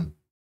 Also,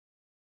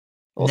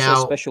 now,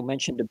 a special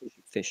mention to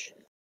Bishop Fish.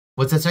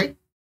 What's that, sorry?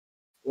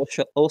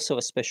 Also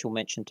a special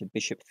mention to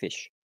Bishop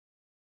Fish,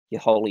 your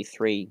Holy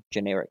 3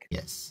 generic.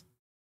 Yes.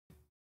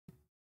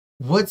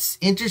 What's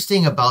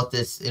interesting about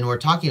this, and we're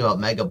talking about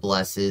Mega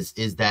Blesses,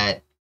 is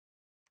that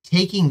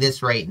taking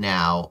this right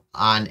now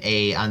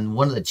on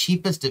one of the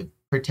cheapest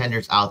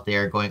pretenders out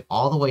there, going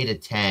all the way to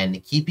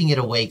 10, keeping it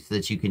awake so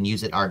that you can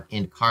use it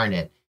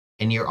incarnate,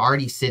 and you're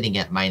already sitting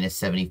at minus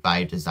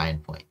 75 design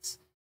points.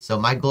 So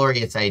my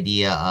glorious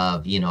idea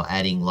of,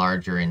 adding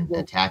larger and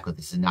attack with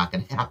this is not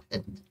going to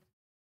happen.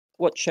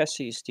 What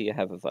chassis do you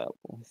have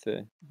available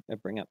for a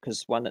bring up?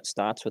 Because one that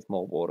starts with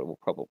more water will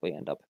probably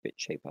end up a bit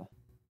cheaper.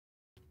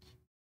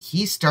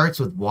 He starts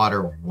with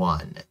water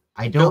 1.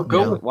 I don't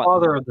go know. with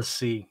Father of the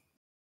Sea.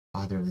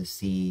 Father of the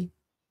Sea.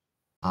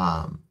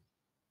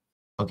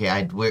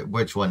 Okay,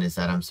 which one is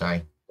that? I'm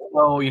sorry.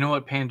 Oh, you know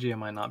what? Pangea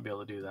might not be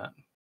able to do that.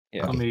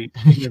 Yeah. Okay.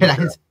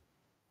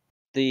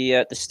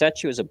 The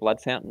statue is a blood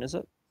fountain, is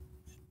it?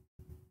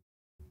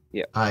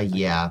 Yeah.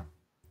 Yeah.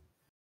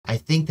 I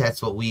think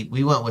that's what we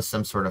went with,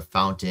 some sort of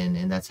fountain,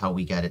 and that's how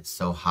we got it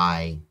so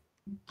high.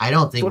 I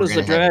don't think What we're is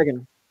gonna the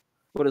dragon?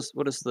 What is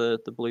the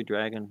blue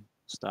dragon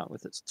start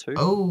with? It's 2.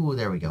 Oh,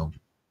 there we go.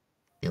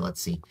 Okay, let's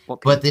see.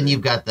 But then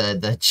you've got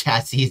the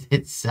chassis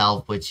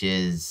itself, which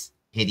is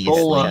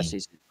Vola.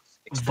 hideously.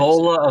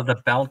 Vola of the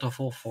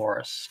Bountiful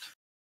Forest.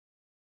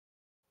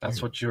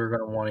 That's what you're going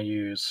to want to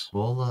use.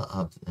 Vola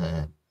of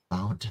the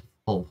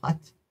Bountiful what?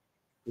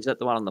 Is that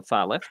the one on the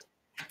far left?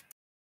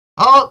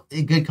 Oh,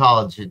 good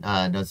call,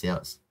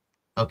 Nocios.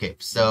 Okay,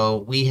 so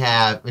we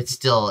have it's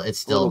still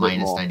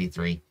minus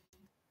 93.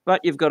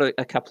 But you've got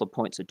a couple of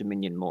points of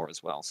Dominion more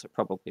as well, so it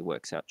probably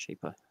works out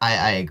cheaper.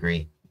 I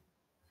agree.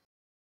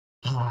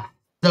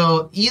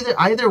 So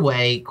either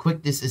way,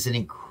 quickness is an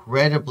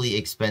incredibly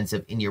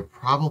expensive, and you're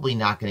probably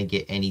not going to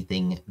get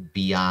anything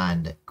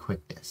beyond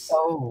quickness.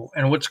 Oh,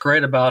 and what's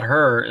great about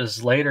her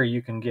is later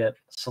you can get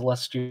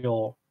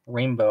Celestial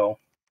Rainbow,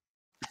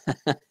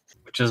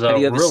 which is Have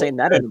you ever seen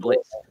that in the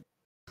Blitz?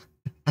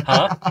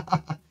 Huh?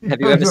 Have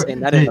you ever seen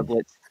that in the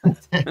Blitz?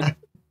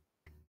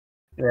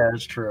 Yeah,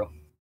 it's true.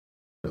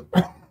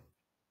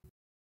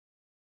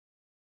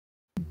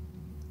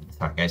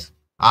 Sorry, guys.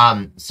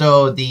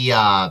 So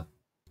the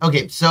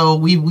okay, so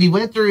we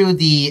went through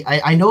the.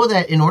 I know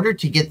that in order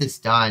to get this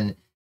done,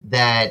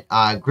 that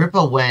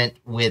Grippa went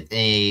with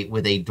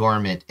a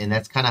dormant, and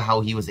that's kind of how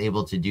he was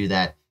able to do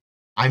that.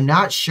 I'm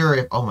not sure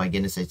if. Oh my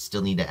goodness, I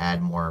still need to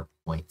add more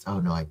points.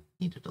 Oh no, I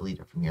need to delete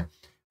it from here.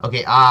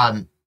 Okay.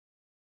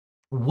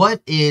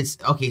 What is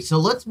okay? So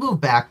let's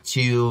move back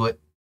to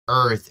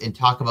Earth and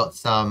talk about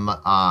some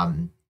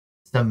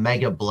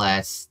Mega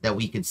Bless that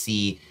we could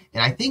see.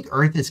 And I think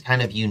Earth is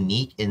kind of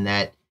unique in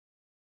that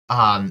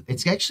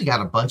it's actually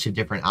got a bunch of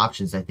different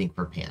options, I think,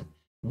 for Pan.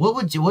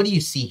 What do you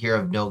see here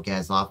of note,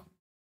 Gazlov?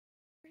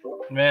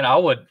 Man, I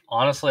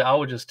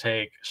would just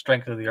take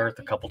Strength of the Earth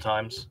a couple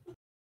times.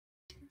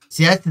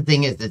 See, that's the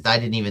thing is that I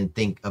didn't even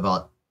think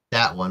about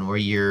that one where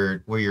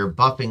you're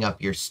buffing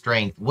up your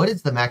strength. What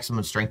is the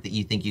maximum strength that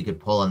you think you could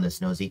pull on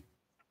this, Nosy?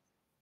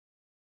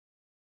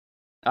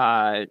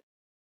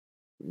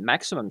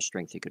 Maximum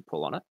strength you could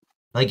pull on it.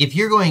 Like if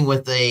you're going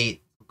with a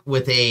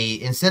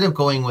instead of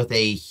going with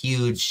a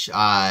huge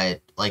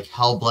like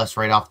Hell Bless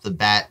right off the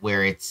bat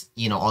where it's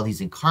all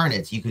these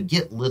incarnates, you could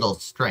get little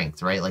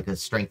strength, right? Like a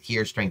strength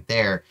here, strength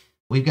there.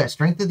 We've got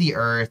Strength of the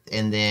Earth,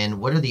 and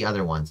then what are the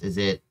other ones? Is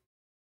it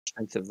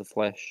Strength of the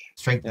Flesh?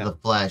 Strength of the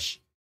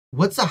Flesh.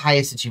 What's the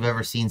highest that you've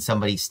ever seen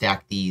somebody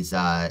stack these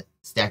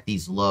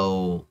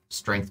low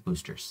strength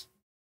boosters?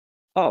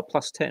 Oh,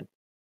 plus 10.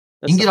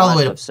 You can get all the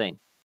way to. I've seen.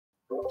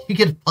 You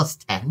get a plus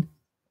 10.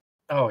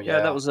 Oh yeah,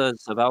 that was a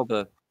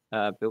Zavalba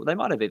build. They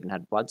might have even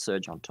had Blood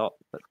Surge on top,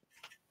 but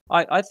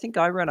I think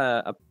I ran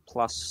a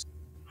plus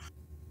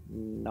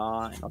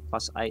 9 or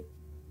plus 8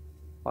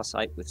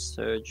 with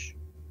Surge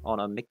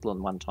on a Mictlan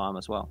one time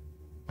as well.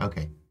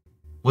 Okay,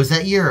 was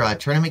that your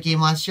tournament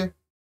game last year?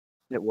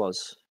 It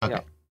was. Okay.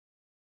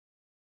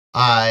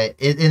 Yeah.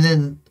 And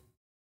then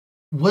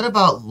what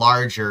about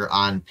larger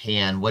on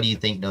Pan? What do you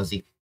think,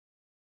 Nosy?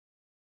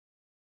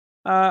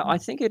 I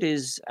think it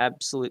is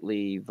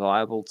absolutely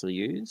viable to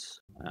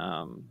use.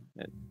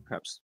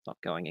 Perhaps not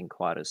going in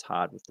quite as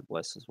hard with the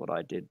Bless as what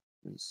I did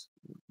is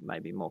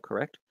maybe more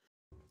correct.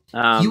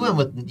 You went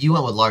with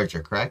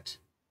larger, correct?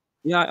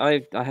 Yeah,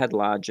 I had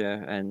larger,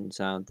 and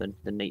the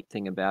neat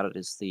thing about it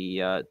is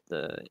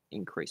the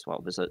increase.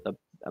 Well, there's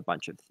a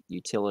bunch of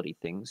utility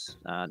things.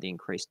 The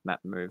increased map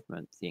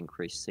movement, the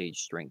increased siege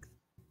strength,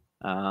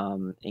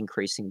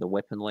 increasing the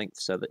weapon length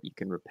so that you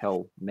can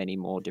repel many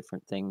more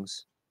different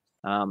things.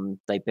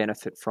 They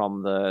benefit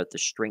from the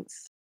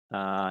strength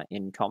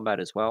in combat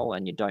as well,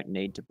 and you don't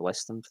need to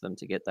bless them for them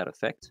to get that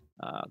effect.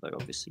 Though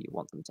obviously you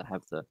want them to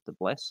have the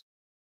bless.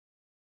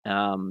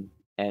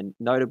 And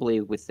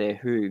notably with their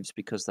hooves,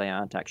 because they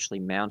aren't actually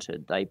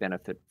mounted, they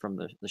benefit from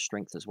the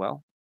strength as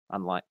well,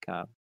 unlike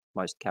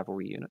most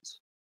cavalry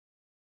units.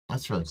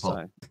 That's really cool.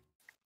 So,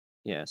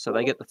 yeah, so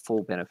they get the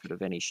full benefit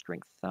of any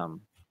strength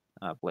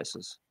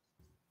blesses.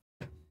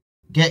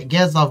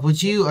 Gazlov,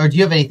 do you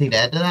have anything to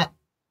add to that?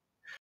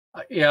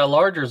 Yeah,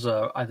 larger's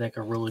I think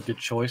a really good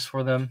choice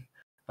for them,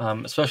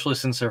 especially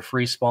since their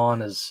free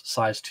spawn is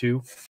size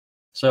 2.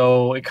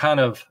 So it kind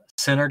of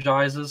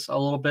synergizes a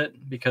little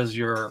bit because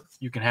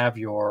you can have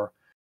your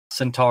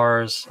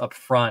centaurs up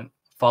front,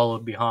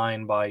 followed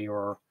behind by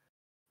your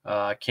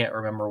I can't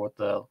remember what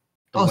the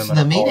Oh, so women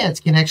the are called.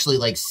 Maenads can actually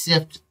like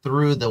sift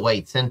through the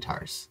white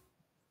centaurs.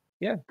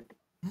 Yeah.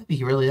 That'd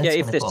be really Yeah,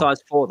 if they're cool.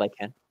 size 4, they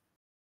can.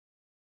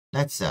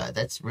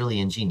 That's really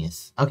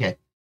ingenious. Okay.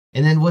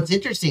 And then what's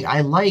interesting,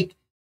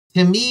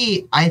 to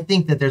me, I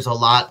think that there's a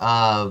lot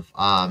of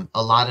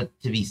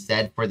to be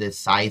said for this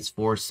size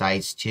 4,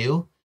 size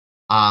 2.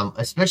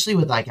 Especially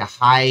with like a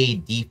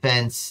high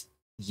defense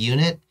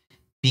unit,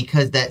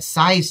 because that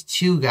size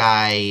 2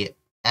 guy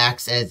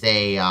acts as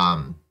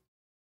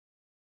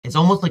it's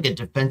almost like a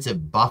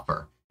defensive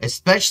buffer,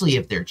 especially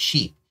if they're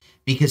cheap.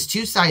 Because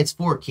 2 size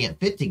 4 can't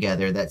fit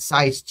together, that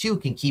size 2 you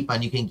can keep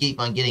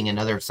on getting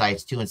another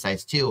size 2 and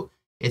size 2.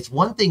 It's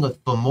one thing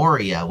with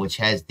Femoria, which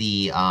has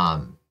the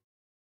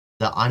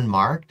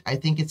unmarked, I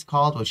think it's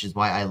called, which is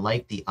why I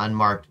like the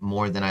unmarked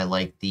more than I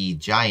like the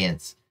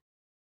giants,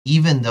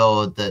 even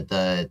though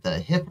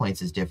the hit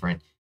points is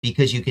different,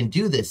 because you can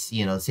do this,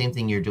 same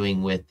thing you're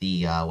doing with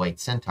the white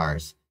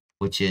centaurs,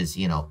 which is,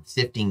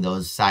 sifting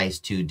those size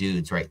 2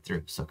 dudes right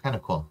through. So kind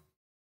of cool.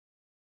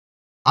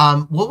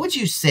 What would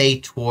you say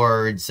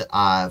towards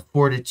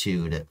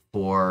fortitude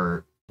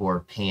for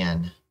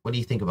Pan? What do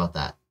you think about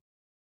that?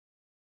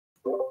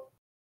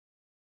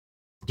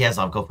 Yes,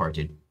 I'll go for it,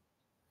 dude.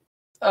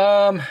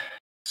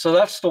 So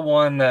that's the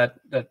one that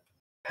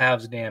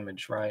halves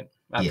damage, right?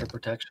 After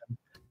protection.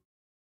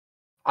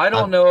 I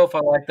don't know if I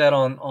like that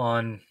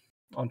on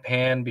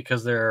Pan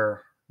because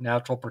their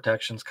natural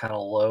protection's kind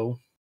of low.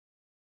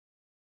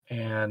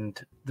 And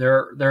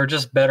there are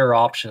just better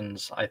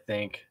options, I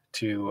think,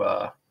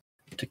 to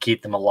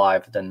keep them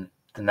alive than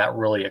that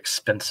really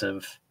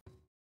expensive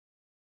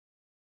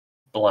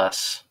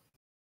bless.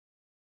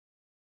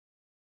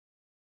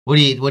 What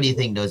do you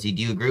think, Nosy?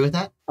 Do you agree with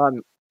that?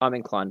 I'm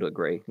inclined to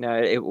agree. Now,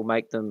 it will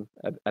make them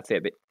a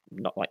fair bit,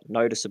 not like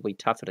noticeably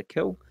tougher to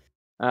kill,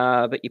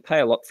 but you pay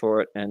a lot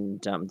for it,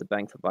 and the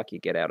bang for buck you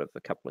get out of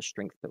a couple of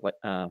strength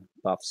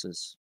buffs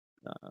is,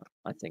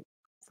 I think,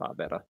 far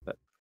better. But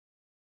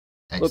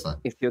excellent. Look,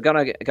 if you're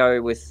going to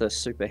go with the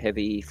super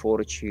heavy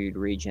fortitude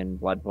regen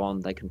blood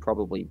bond, they can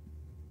probably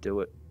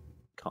do it,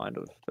 kind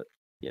of. But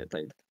yeah,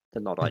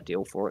 they're not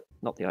ideal for it.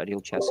 Not the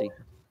ideal chassis.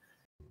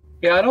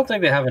 Yeah, I don't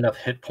think they have enough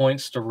hit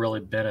points to really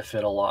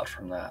benefit a lot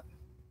from that.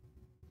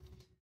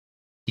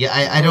 Yeah,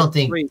 I don't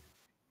think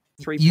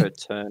three per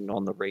turn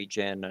on the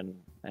regen,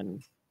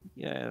 and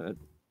yeah.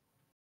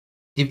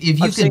 If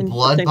you can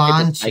blood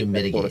bond to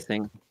mitigate sort of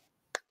thing,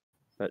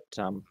 but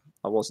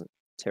I wasn't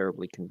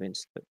terribly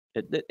convinced. But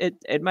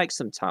it makes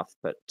them tough.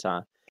 But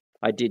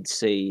I did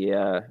see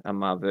a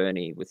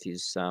Marverni with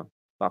his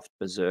buffed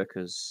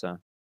berserkers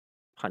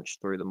punch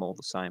through them all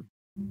the same.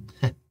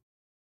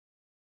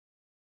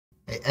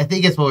 I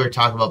think it's what we were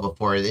talking about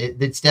before.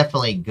 It's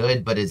definitely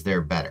good, but is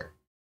there better?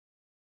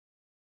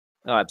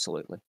 Oh,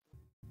 absolutely.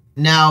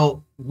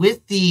 Now,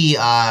 with the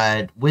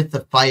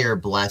fire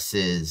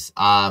blesses,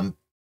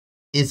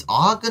 is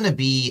awe going to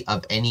be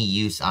of any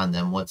use on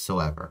them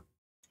whatsoever?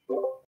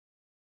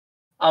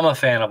 I'm a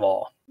fan of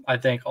awe. I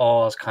think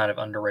awe is kind of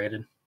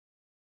underrated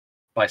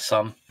by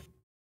some.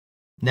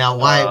 Now,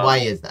 why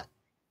is that?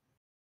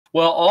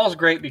 Well, awe is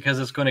great because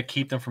it's going to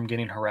keep them from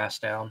getting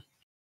harassed down.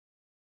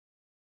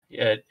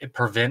 It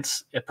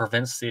prevents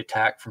the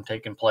attack from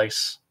taking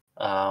place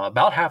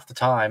about half the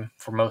time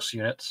for most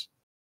units.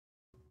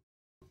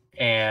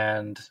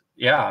 And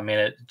yeah, I mean,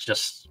 it's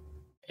just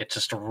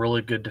a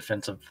really good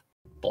defensive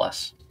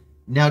bless.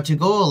 Now, to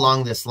go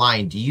along this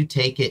line, do you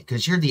take it,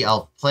 because you're the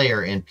elf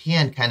player and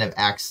Pan kind of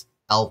acts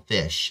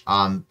elfish?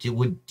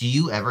 Do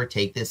you ever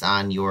take this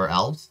on your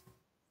elves?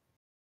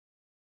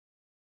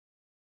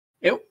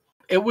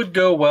 It would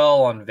go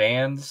well on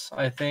Vans,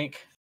 I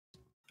think.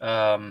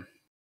 I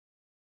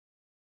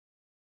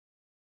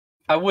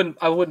wouldn't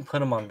put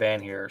them on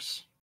Van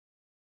Heers.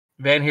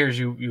 Van Heers,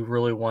 you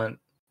really want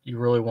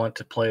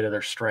to play to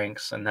their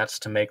strengths, and that's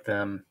to make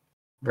them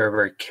very,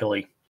 very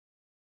killy.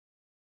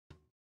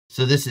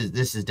 So this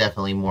is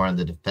definitely more on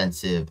the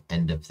defensive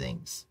end of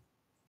things.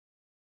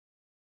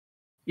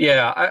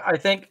 Yeah, I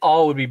think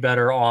all would be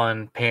better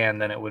on Pan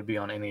than it would be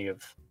on any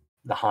of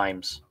the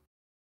Heims.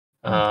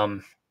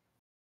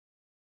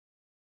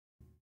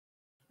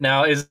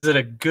 Now, is it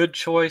a good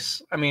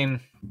choice? I mean,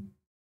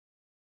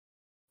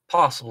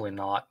 possibly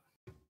not.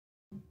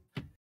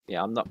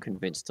 Yeah, I'm not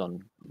convinced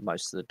on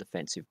most of the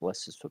defensive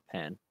blesses for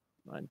Pan.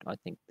 I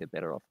think they're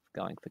better off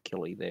going for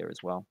Killy there as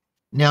well.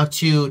 Now,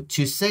 to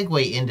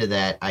segue into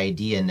that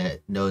idea,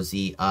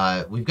 Nosy,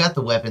 we've got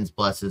the weapons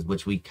blesses,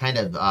 which we kind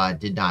of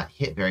did not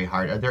hit very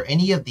hard. Are there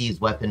any of these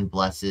weapon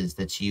blesses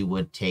that you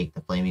would take,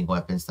 the flaming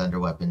weapons,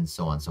 thunder weapons,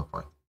 so on and so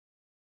forth?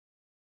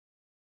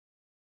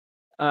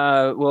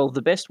 Well,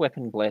 the best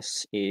weapon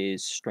bless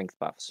is strength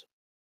buffs,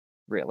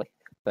 really.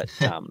 But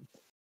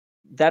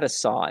that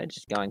aside,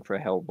 just going for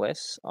a hell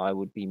bless, I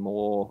would be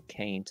more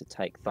keen to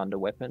take thunder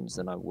weapons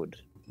than I would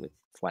with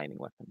flaming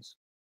weapons.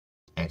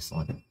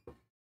 Excellent.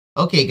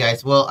 Okay,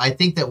 guys. Well, I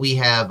think that we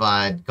have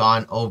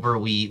gone over.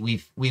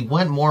 We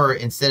went more,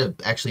 instead of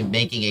actually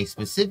making a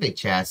specific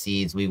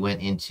chassis, we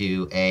went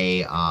into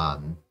a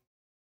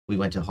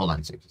hold on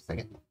a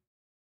second.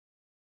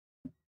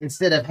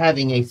 Instead of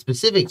having a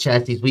specific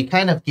chassis, we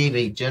kind of gave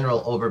a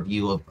general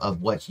overview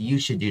of what you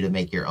should do to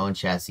make your own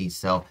chassis.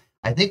 So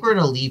I think we're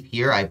going to leave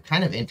here. I'm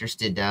kind of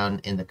interested down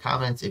in the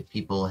comments if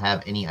people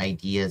have any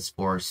ideas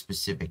for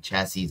specific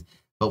chassis,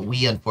 but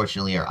we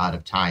unfortunately are out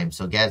of time.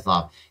 So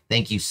Gazlov,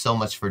 thank you so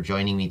much for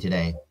joining me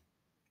today.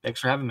 Thanks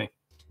for having me.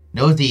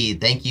 Nosy,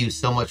 thank you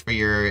so much for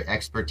your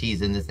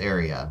expertise in this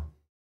area.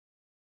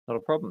 Not a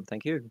problem.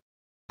 Thank you.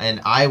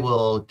 And I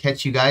will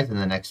catch you guys in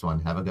the next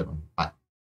one. Have a good one. Bye.